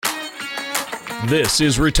This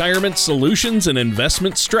is Retirement Solutions and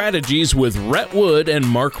Investment Strategies with Rhett Wood and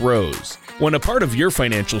Mark Rose. When a part of your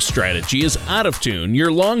financial strategy is out of tune,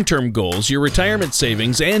 your long-term goals, your retirement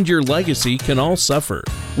savings, and your legacy can all suffer.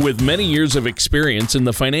 With many years of experience in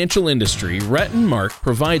the financial industry, Rhett and Mark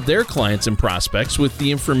provide their clients and prospects with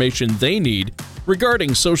the information they need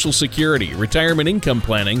regarding Social Security, retirement income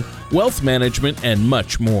planning, wealth management, and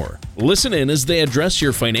much more. Listen in as they address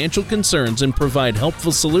your financial concerns and provide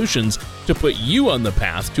helpful solutions to put you on the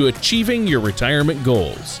path to achieving your retirement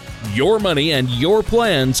goals. Your money and your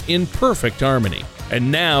plans in perfect harmony.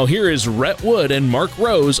 And now here is Rhett Wood and Mark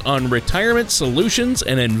Rose on Retirement Solutions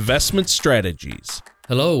and Investment Strategies.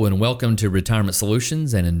 Hello and welcome to Retirement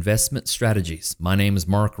Solutions and Investment Strategies. My name is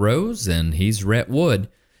Mark Rose and he's Rhett Wood.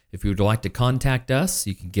 If you would like to contact us,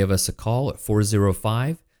 you can give us a call at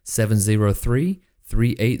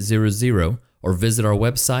 405-703-3800 or visit our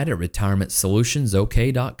website at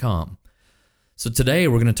retirementsolutionsok.com. So today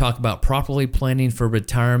we're going to talk about properly planning for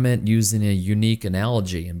retirement using a unique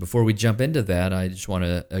analogy. And before we jump into that, I just want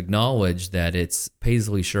to acknowledge that it's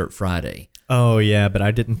Paisley Shirt Friday. Oh, yeah, but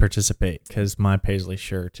I didn't participate because my Paisley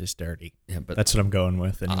shirt is dirty. Yeah, but that's what I'm going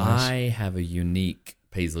with anyways. I have a unique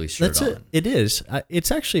Paisley shirt on. It is.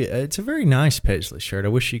 It's actually, it's a very nice Paisley shirt. I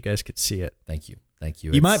wish you guys could see it. Thank you. Thank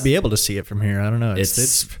you. You might be able to see it from here. I don't know.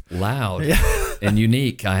 It's loud and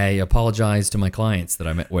unique. I apologize to my clients that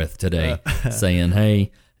I met with today saying,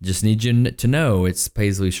 hey, just need you to know it's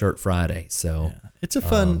Paisley Shirt Friday. So yeah. It's a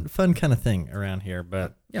fun kind of thing around here,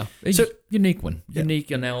 but yeah, it's a unique one,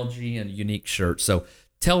 unique analogy and unique shirt. So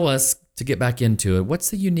tell us, to get back into it,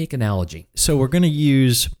 what's the unique analogy? So we're going to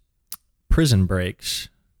use prison breaks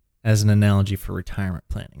as an analogy for retirement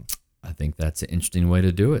planning. I think that's an interesting way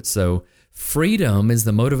to do it. So freedom is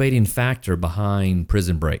the motivating factor behind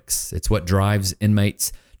prison breaks. It's what drives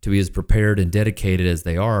inmates to be as prepared and dedicated as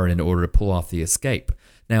they are in order to pull off the escape.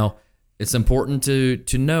 Now, it's important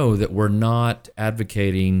to know that we're not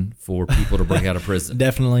advocating for people to break out of prison.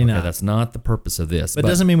 Definitely not. That's not the purpose of this. But it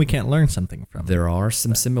doesn't mean we can't learn something from it. There are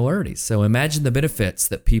some similarities. So imagine the benefits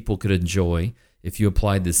that people could enjoy if you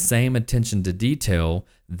applied the same attention to detail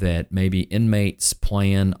that maybe inmates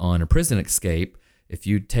plan on a prison escape. If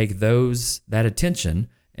you take that attention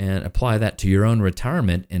and apply that to your own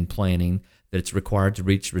retirement and planning that it's required to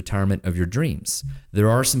reach retirement of your dreams. There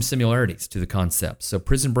are some similarities to the concept. So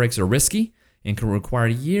prison breaks are risky and can require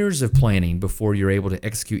years of planning before you're able to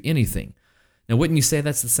execute anything. Now, wouldn't you say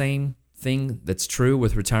that's the same thing that's true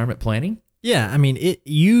with retirement planning? Yeah, I mean,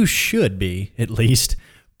 you should be, at least,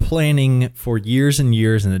 planning for years and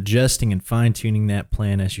years and adjusting and fine-tuning that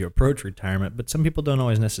plan as you approach retirement, but some people don't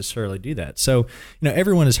always necessarily do that. So,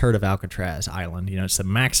 everyone has heard of Alcatraz Island. It's the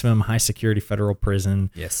maximum high-security federal prison.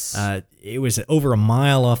 Yes. It was over a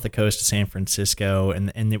mile off the coast of San Francisco,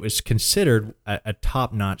 and it was considered a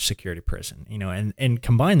top-notch security prison. And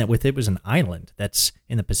combine that with it was an island that's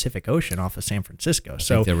in the Pacific Ocean off of San Francisco. I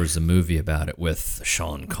think there was a movie about it with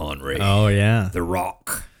Sean Connery. Oh, yeah. The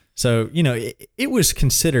Rock. So, it was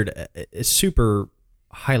considered a super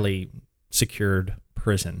highly secured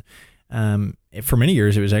prison. For many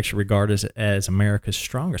years, it was actually regarded as America's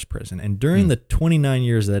strongest prison. And during the 29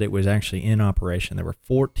 years that it was actually in operation, there were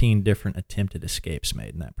 14 different attempted escapes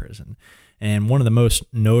made in that prison. And one of the most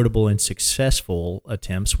notable and successful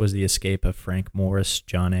attempts was the escape of Frank Morris,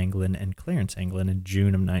 John Anglin, and Clarence Anglin in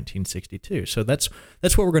June of 1962. So that's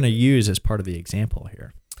what we're going to use as part of the example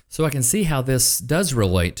here. So I can see how this does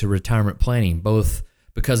relate to retirement planning, both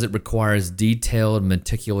because it requires detailed,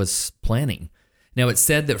 meticulous planning. Now, it's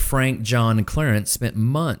said that Frank, John, and Clarence spent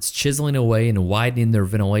months chiseling away and widening their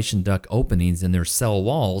ventilation duct openings in their cell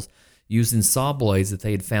walls using saw blades that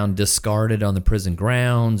they had found discarded on the prison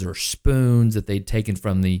grounds, or spoons that they'd taken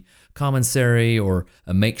from the commissary, or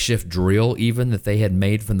a makeshift drill even that they had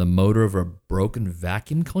made from the motor of a broken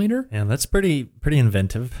vacuum cleaner. Yeah, that's pretty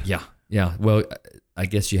inventive. Yeah. Well, I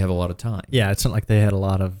guess you have a lot of time. Yeah, it's not like they had a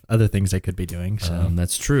lot of other things they could be doing. So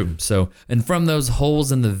that's true. So, and from those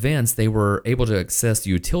holes in the vents, they were able to access the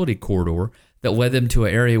utility corridor that led them to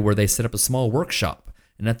an area where they set up a small workshop.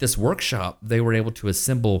 And at this workshop, they were able to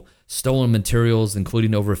assemble stolen materials,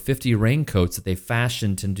 including over 50 raincoats that they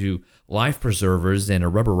fashioned into life preservers and a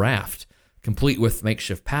rubber raft, complete with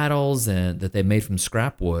makeshift paddles and that they made from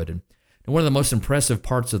scrap wood. And one of the most impressive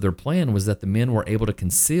parts of their plan was that the men were able to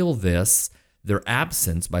conceal their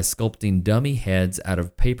absence by sculpting dummy heads out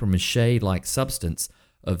of papier-mâché-like substance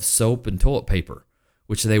of soap and toilet paper,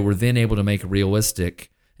 which they were then able to make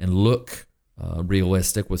realistic and look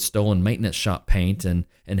realistic with stolen maintenance shop paint and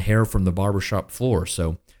hair from the barbershop floor.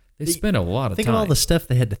 So they spent a lot of time. Think of all the stuff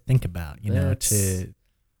they had to think about, to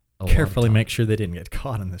carefully make sure they didn't get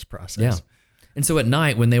caught in this process. Yeah. And so at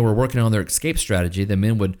night, when they were working on their escape strategy, the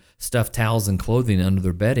men would stuff towels and clothing under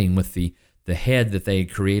their bedding with the head that they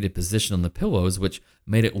had created positioned on the pillows, which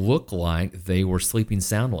made it look like they were sleeping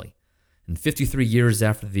soundly. And 53 years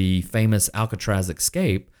after the famous Alcatraz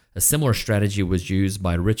escape, a similar strategy was used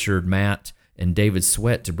by Richard Matt and David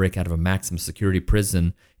Sweat to break out of a maximum security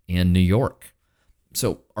prison in New York.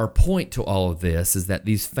 So our point to all of this is that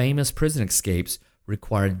these famous prison escapes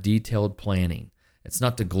require detailed planning. It's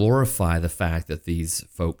not to glorify the fact that these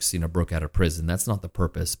folks, broke out of prison. That's not the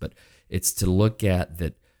purpose, but it's to look at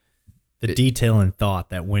the detail and thought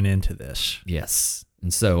that went into this. Yes.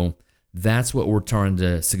 And so that's what we're trying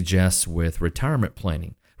to suggest with retirement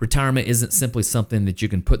planning. Retirement isn't simply something that you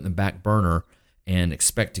can put in the back burner and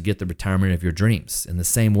expect to get the retirement of your dreams, in the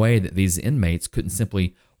same way that these inmates couldn't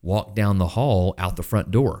simply walk down the hall out the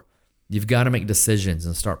front door. You've got to make decisions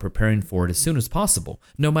and start preparing for it as soon as possible.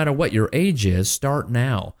 No matter what your age is, start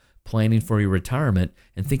now, planning for your retirement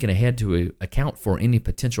and thinking ahead to account for any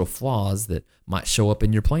potential flaws that might show up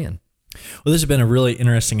in your plan. Well, this has been a really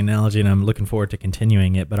interesting analogy, and I'm looking forward to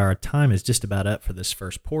continuing it, but our time is just about up for this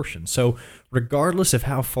first portion. So regardless of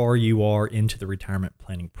how far you are into the retirement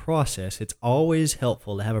planning process, it's always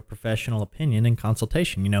helpful to have a professional opinion and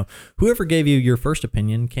consultation. Whoever gave you your first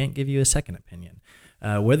opinion can't give you a second opinion.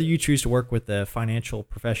 Whether you choose to work with a financial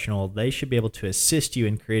professional, they should be able to assist you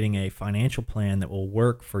in creating a financial plan that will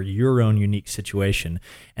work for your own unique situation.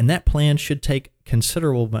 And that plan should take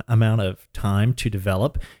considerable amount of time to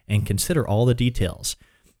develop and consider all the details.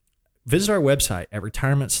 Visit our website at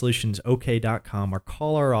retirementsolutionsok.com or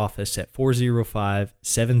call our office at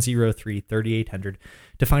 405-703-3800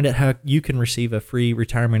 to find out how you can receive a free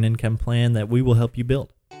retirement income plan that we will help you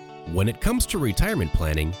build. When it comes to retirement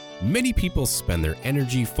planning, many people spend their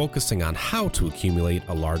energy focusing on how to accumulate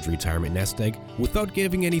a large retirement nest egg without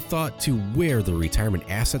giving any thought to where the retirement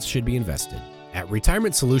assets should be invested. At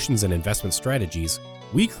Retirement Solutions and Investment Strategies,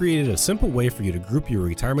 we created a simple way for you to group your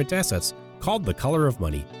retirement assets called The Color of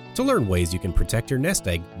Money. To learn ways you can protect your nest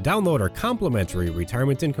egg, download our complimentary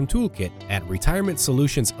Retirement Income Toolkit at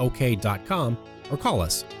retirementsolutionsok.com or call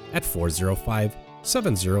us at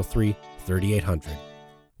 405-703-3800.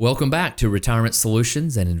 Welcome back to Retirement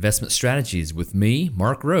Solutions and Investment Strategies with me,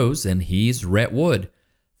 Mark Rose, and he's Rhett Wood.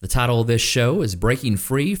 The title of this show is Breaking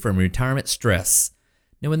Free from Retirement Stress.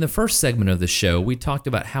 Now, in the first segment of the show, we talked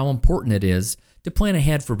about how important it is to plan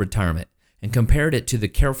ahead for retirement and compared it to the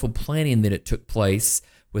careful planning that it took place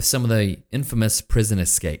with some of the infamous prison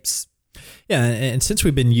escapes. Yeah, and since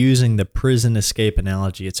we've been using the prison escape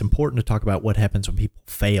analogy, it's important to talk about what happens when people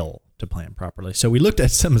fail to plan properly. So we looked at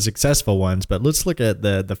some successful ones, but let's look at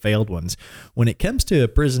the failed ones. When it comes to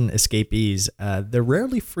prison escapees, they're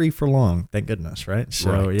rarely free for long, thank goodness, right?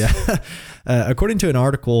 So, right. Yeah. According to an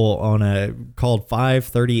article called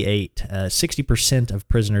 538, 60% of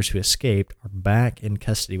prisoners who escaped are back in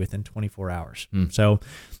custody within 24 hours. So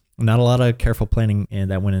not a lot of careful planning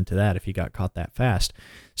that went into that if you got caught that fast.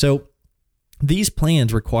 So these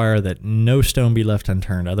plans require that no stone be left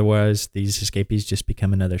unturned. Otherwise, these escapees just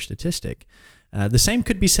become another statistic. The same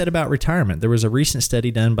could be said about retirement. There was a recent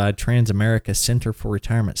study done by Transamerica Center for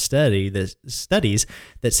Retirement Studies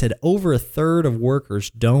that said over a third of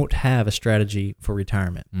workers don't have a strategy for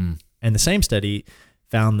retirement. And the same study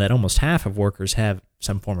found that almost half of workers have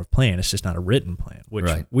some form of plan. It's just not a written plan, which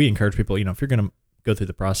we encourage people, if you're going to go through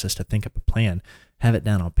the process to think up a plan, have it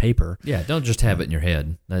down on paper. Yeah, don't just have it in your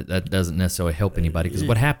head. That doesn't necessarily help anybody, because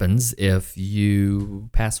what happens if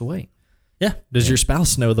you pass away? Yeah. Does your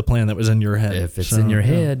spouse know the plan that was in your head? If it's in your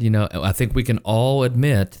head, I think we can all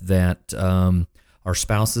admit that our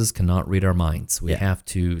spouses cannot read our minds. We have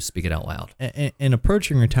to speak it out loud. And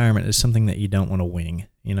approaching retirement is something that you don't want to wing.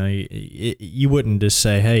 You wouldn't just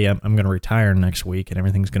say, hey, I'm going to retire next week and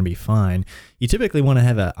everything's going to be fine. You typically want to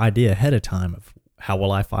have an idea ahead of time of how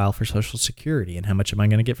will I file for Social Security and how much am I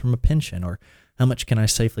going to get from a pension, or how much can I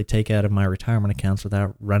safely take out of my retirement accounts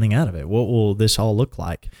without running out of it? What will this all look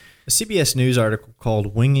like? A CBS News article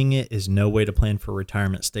called Winging It is No Way to Plan for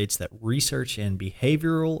Retirement states that research in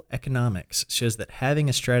behavioral economics shows that having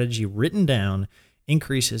a strategy written down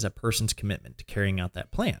increases a person's commitment to carrying out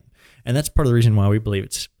that plan. And that's part of the reason why we believe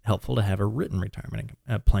it's helpful to have a written retirement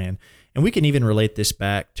plan. And we can even relate this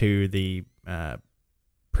back to the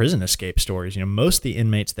prison escape stories. Most of the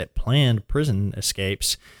inmates that planned prison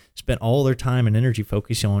escapes spent all their time and energy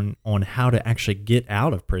focusing on how to actually get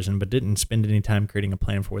out of prison, but didn't spend any time creating a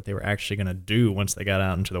plan for what they were actually going to do once they got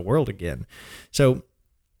out into the world again. So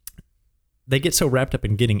they get so wrapped up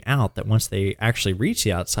in getting out that once they actually reach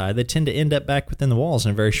the outside, they tend to end up back within the walls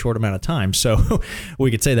in a very short amount of time. So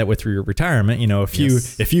we could say that with your retirement,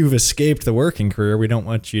 if you've escaped the working career, we don't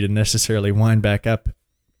want you to necessarily wind back up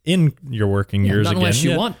in your working years not again. Unless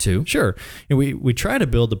you want to. Sure. And we try to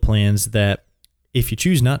build the plans that if you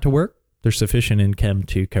choose not to work, there's sufficient income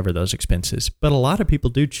to cover those expenses. But a lot of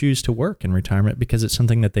people do choose to work in retirement because it's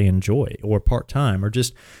something that they enjoy, or part-time, or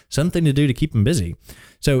just something to do to keep them busy.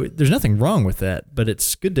 So there's nothing wrong with that, but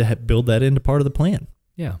it's good to build that into part of the plan.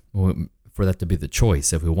 Yeah, well, for that to be the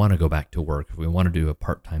choice. If we want to go back to work, if we want to do a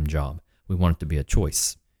part-time job, we want it to be a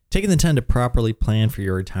choice. Taking the time to properly plan for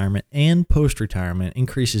your retirement and post-retirement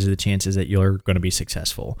increases the chances that you're going to be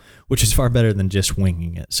successful, which is far better than just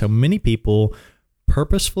winging it. So many people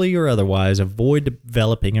purposefully or otherwise avoid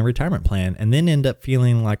developing a retirement plan and then end up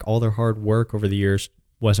feeling like all their hard work over the years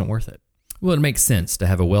wasn't worth it. Well, it makes sense to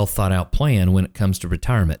have a well thought out plan when it comes to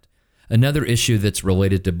retirement. Another issue that's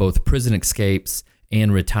related to both prison escapes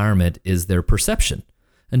and retirement is their perception.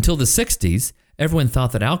 Until the 60s, everyone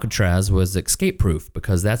thought that Alcatraz was escape proof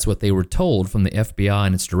because that's what they were told from the FBI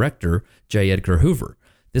and its director, J. Edgar Hoover.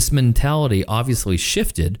 This mentality obviously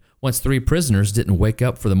shifted once 3 prisoners didn't wake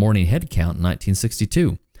up for the morning head count in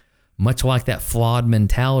 1962. Much like that flawed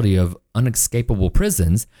mentality of unescapable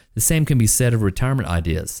prisons, the same can be said of retirement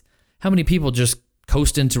ideas. How many people just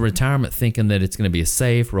coast into retirement thinking that it's going to be a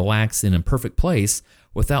safe, relaxing, and perfect place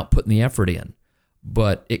without putting the effort in?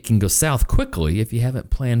 But it can go south quickly if you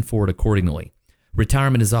haven't planned for it accordingly.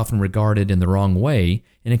 Retirement is often regarded in the wrong way,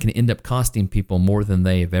 and it can end up costing people more than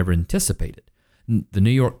they have ever anticipated. The New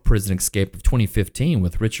York prison escape of 2015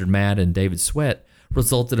 with Richard Matt and David Sweat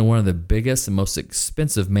resulted in one of the biggest and most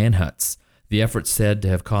expensive manhunts. The effort said to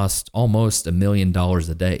have cost almost $1 million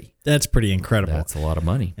a day. That's pretty incredible. That's a lot of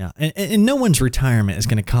money. Yeah, and no one's retirement is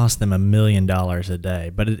going to cost them $1 million a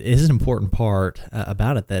day, but it is an important part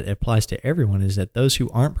about it that applies to everyone is that those who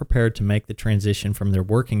aren't prepared to make the transition from their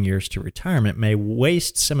working years to retirement may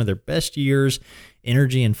waste some of their best years,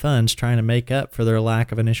 energy, and funds trying to make up for their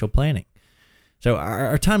lack of initial planning. So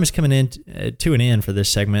our time is coming in to an end for this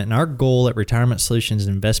segment, and our goal at Retirement Solutions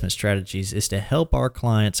and Investment Strategies is to help our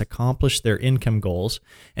clients accomplish their income goals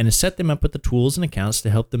and to set them up with the tools and accounts to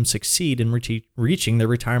help them succeed in reaching the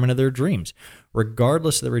retirement of their dreams,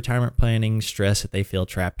 regardless of the retirement planning stress that they feel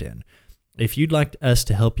trapped in. If you'd like us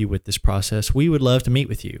to help you with this process, we would love to meet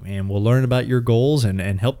with you, and we'll learn about your goals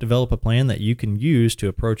and help develop a plan that you can use to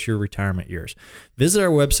approach your retirement years. Visit our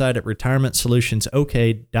website at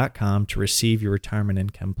retirementsolutionsok.com to receive your retirement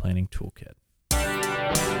income planning toolkit.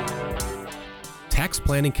 Tax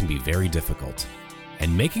planning can be very difficult,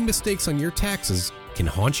 and making mistakes on your taxes can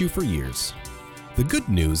haunt you for years. The good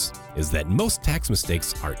news is that most tax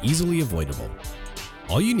mistakes are easily avoidable.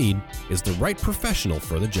 All you need is the right professional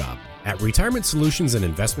for the job. At Retirement Solutions and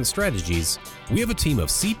Investment Strategies, we have a team of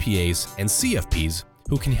CPAs and CFPs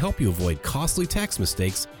who can help you avoid costly tax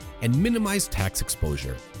mistakes and minimize tax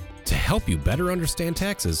exposure. To help you better understand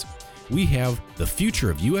taxes, we have The Future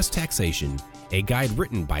of U.S. Taxation, a guide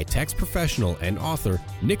written by tax professional and author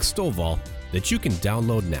Nick Stovall that you can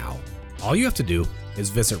download now. All you have to do is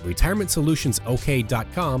visit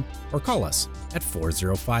retirementsolutionsok.com or call us at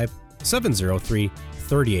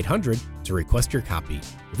 405-703-3800 to request your copy.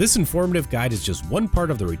 This informative guide is just one part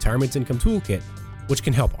of the Retirement Income Toolkit, which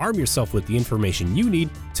can help arm yourself with the information you need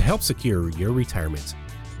to help secure your retirement.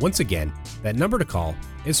 Once again, that number to call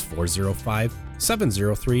is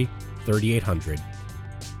 405-703-3800.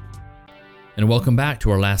 And welcome back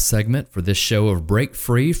to our last segment for this show of Break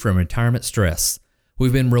Free from Retirement Stress.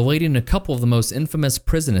 We've been relating a couple of the most infamous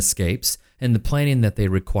prison escapes and the planning that they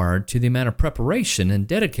required to the amount of preparation and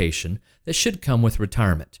dedication that should come with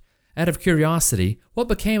retirement. Out of curiosity, what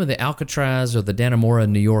became of the Alcatraz or the Dannemora,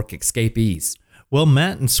 New York escapees? Well,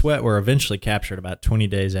 Matt and Sweat were eventually captured about 20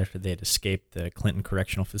 days after they had escaped the Clinton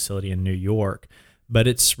Correctional Facility in New York. But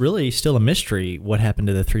it's really still a mystery what happened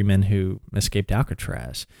to the 3 men who escaped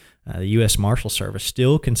Alcatraz. The U.S. Marshal Service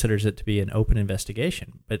still considers it to be an open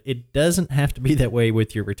investigation, but it doesn't have to be that way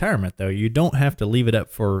with your retirement, though. You don't have to leave it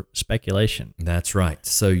up for speculation. That's right.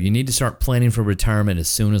 So you need to start planning for retirement as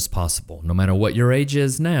soon as possible. No matter what your age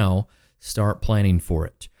is now, start planning for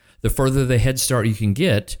it. The further the head start you can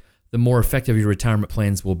get, the more effective your retirement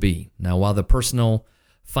plans will be. Now, while the personal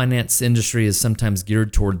finance industry is sometimes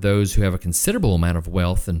geared toward those who have a considerable amount of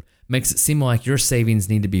wealth and makes it seem like your savings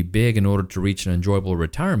need to be big in order to reach an enjoyable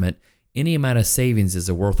retirement, any amount of savings is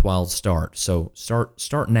a worthwhile start. So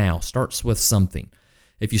start now. Start with something.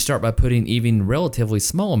 If you start by putting even relatively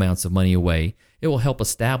small amounts of money away, it will help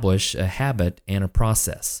establish a habit and a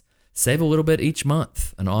process. Save a little bit each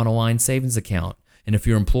month. An online savings account And if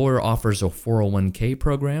your employer offers a 401k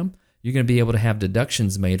program, you're going to be able to have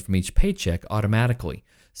deductions made from each paycheck automatically.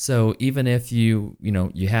 So even if you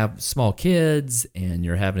have small kids and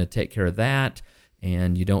you're having to take care of that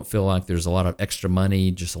and you don't feel like there's a lot of extra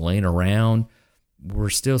money just laying around, we're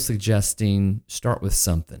still suggesting start with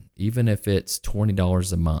something. Even if it's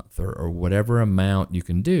 $20 a month or whatever amount you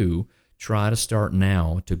can do, try to start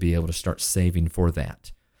now to be able to start saving for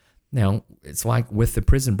that. Now, it's like with the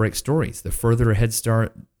Prison Break stories. The further a head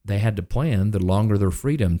start they had to plan, the longer their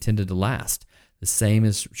freedom tended to last. The same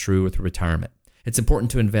is true with retirement. It's important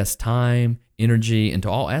to invest time, energy into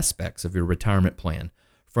all aspects of your retirement plan,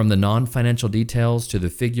 from the non-financial details to the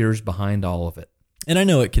figures behind all of it. And I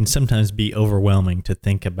know it can sometimes be overwhelming to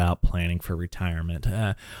think about planning for retirement.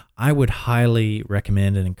 I would highly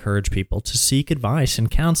recommend and encourage people to seek advice and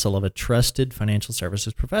counsel of a trusted financial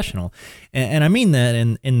services professional. And I mean that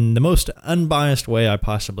in the most unbiased way I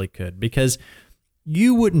possibly could, because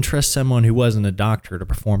you wouldn't trust someone who wasn't a doctor to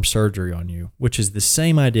perform surgery on you, which is the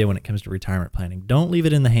same idea when it comes to retirement planning. Don't leave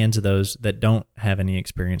it in the hands of those that don't have any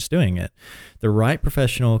experience doing it. The right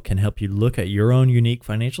professional can help you look at your own unique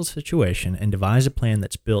financial situation and devise a plan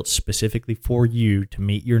that's built specifically for you to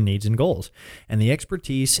meet your needs and goals. And the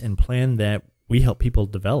expertise and plan that we help people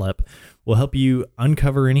develop will help you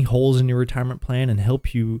uncover any holes in your retirement plan and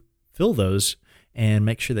help you fill those and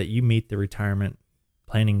make sure that you meet the retirement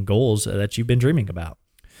planning goals that you've been dreaming about.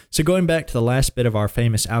 So going back to the last bit of our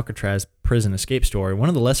famous Alcatraz prison escape story, one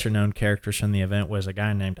of the lesser known characters from the event was a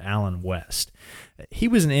guy named Alan West. He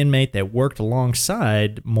was an inmate that worked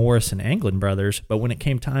alongside Morris and Anglin brothers, but when it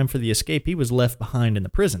came time for the escape, he was left behind in the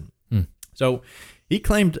prison. So he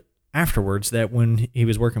claimed afterwards that when he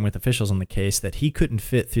was working with officials on the case that he couldn't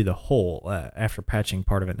fit through the hole after patching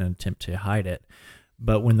part of it in an attempt to hide it.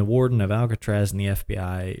 But when the warden of Alcatraz and the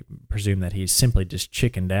FBI presumed that he simply just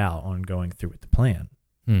chickened out on going through with the plan.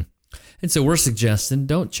 And so we're suggesting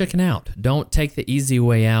don't chicken out. Don't take the easy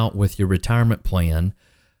way out with your retirement plan.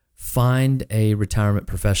 Find a retirement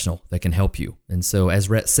professional that can help you. And so as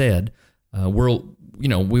Rhett said,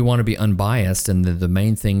 we want to be unbiased. And the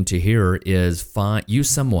main thing to hear is find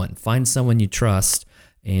someone you trust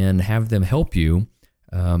and have them help you.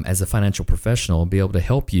 As a financial professional, be able to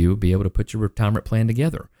help you be able to put your retirement plan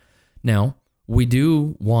together. Now, we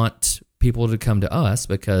do want people to come to us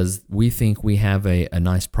because we think we have a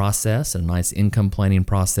nice process, a nice income planning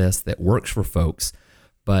process that works for folks.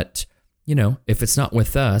 But, if it's not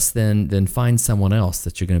with us, then find someone else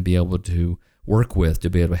that you're going to be able to work with to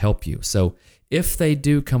be able to help you. So if they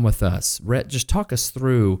do come with us, Rhett, just talk us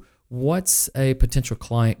through what's a potential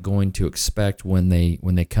client going to expect when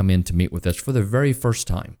they come in to meet with us for the very first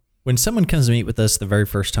time? When someone comes to meet with us the very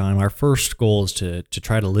first time, our first goal is to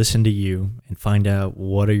try to listen to you and find out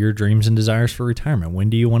what are your dreams and desires for retirement. When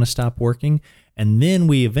do you want to stop working? And then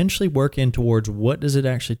we eventually work in towards what does it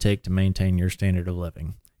actually take to maintain your standard of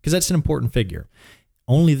living? Because that's an important figure.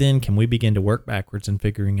 Only then can we begin to work backwards in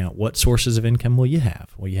figuring out what sources of income will you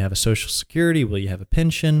have? Will you have a Social Security? Will you have a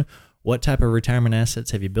pension? What type of retirement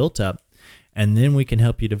assets have you built up? And then we can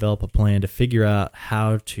help you develop a plan to figure out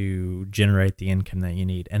how to generate the income that you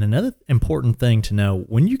need. And another important thing to know,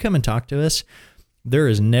 when you come and talk to us, there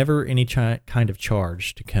is never any kind of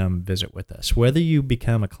charge to come visit with us. Whether you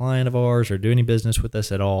become a client of ours or do any business with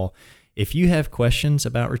us at all, if you have questions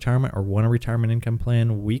about retirement or want a retirement income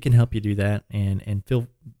plan, we can help you do that and feel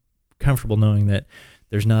comfortable knowing that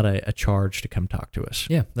there's not a charge to come talk to us.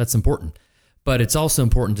 Yeah, that's important. But it's also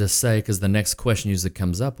important to say, because the next question usually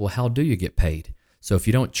comes up, well, how do you get paid? So if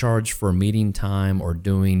you don't charge for meeting time or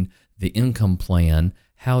doing the income plan,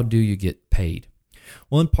 how do you get paid?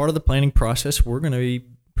 Well, in part of the planning process, we're going to be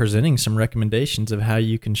presenting some recommendations of how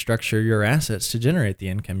you can structure your assets to generate the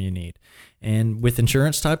income you need. And with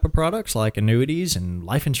insurance type of products like annuities and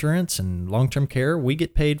life insurance and long-term care, we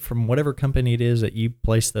get paid from whatever company it is that you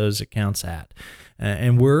place those accounts at.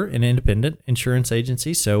 And we're an independent insurance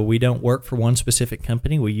agency, so we don't work for one specific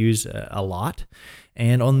company. We use a lot.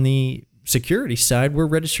 And on the security side, we're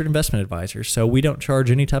registered investment advisors, so we don't charge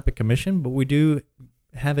any type of commission, but we do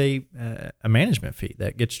have a management fee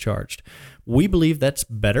that gets charged. We believe that's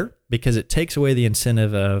better because it takes away the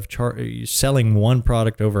incentive of selling one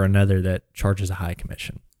product over another that charges a high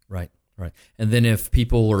commission. Right. And then if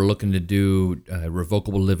people are looking to do a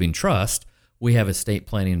revocable living trust, we have a estate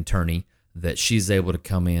planning attorney that she's able to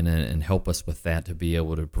come in and help us with that to be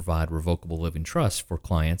able to provide revocable living trust for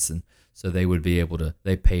clients. And so they would be able to,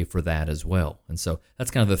 they pay for that as well. And so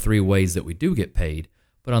that's kind of the three ways that we do get paid.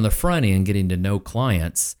 But on the front end, getting to know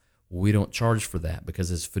clients, we don't charge for that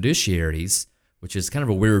because as fiduciaries, which is kind of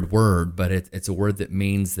a weird word, but it's a word that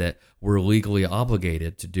means that we're legally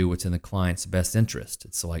obligated to do what's in the client's best interest.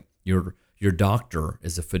 It's like your doctor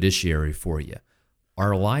is a fiduciary for you.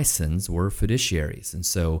 Our license, we're fiduciaries. And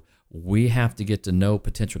so we have to get to know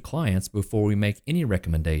potential clients before we make any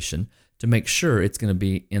recommendation to make sure it's going to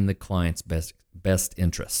be in the client's best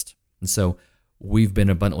interest. And so we've been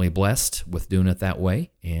abundantly blessed with doing it that way,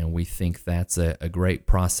 and we think that's a great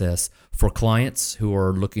process for clients who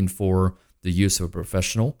are looking for the use of a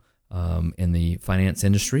professional in the finance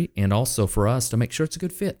industry, and also for us to make sure it's a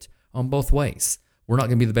good fit on both ways. We're not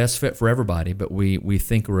going to be the best fit for everybody, but we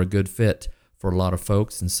think we're a good fit for a lot of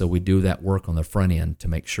folks, and so we do that work on the front end to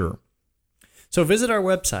make sure. So visit our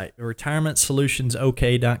website,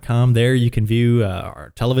 retirementsolutionsok.com. There you can view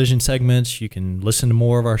our television segments. You can listen to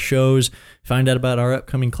more of our shows, find out about our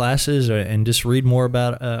upcoming classes, and just read more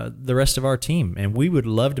about the rest of our team. And we would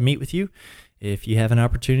love to meet with you. If you have an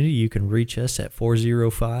opportunity, you can reach us at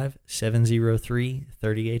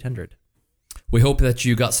 405-703-3800. We hope that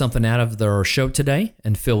you got something out of our show today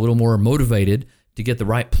and feel a little more motivated to get the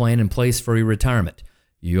right plan in place for your retirement.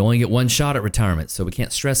 You only get one shot at retirement, so we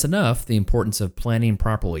can't stress enough the importance of planning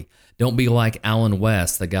properly. Don't be like Alan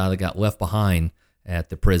West, the guy that got left behind at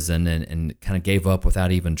the prison and kind of gave up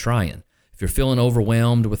without even trying. If you're feeling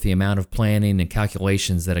overwhelmed with the amount of planning and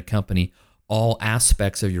calculations that accompany all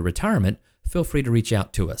aspects of your retirement, feel free to reach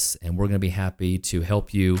out to us, and we're going to be happy to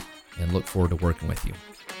help you and look forward to working with you.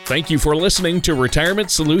 Thank you for listening to Retirement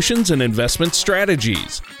Solutions and Investment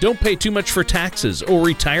Strategies. Don't pay too much for taxes or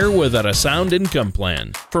retire without a sound income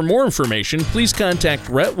plan. For more information, please contact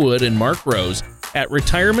Rhett Wood and Mark Rose at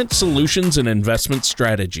Retirement Solutions and Investment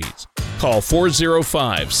Strategies. Call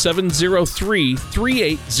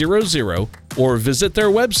 405-703-3800 or visit their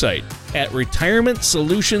website at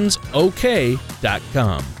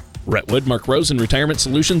retirementsolutionsok.com. Rhett Wood, Mark Rose, and Retirement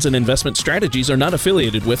Solutions and Investment Strategies are not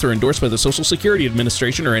affiliated with or endorsed by the Social Security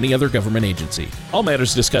Administration or any other government agency. All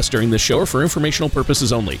matters discussed during this show are for informational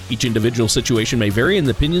purposes only. Each individual situation may vary, and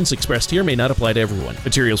the opinions expressed here may not apply to everyone.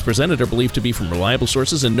 Materials presented are believed to be from reliable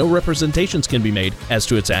sources, and no representations can be made as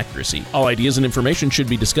to its accuracy. All ideas and information should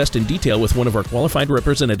be discussed in detail with one of our qualified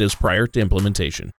representatives prior to implementation.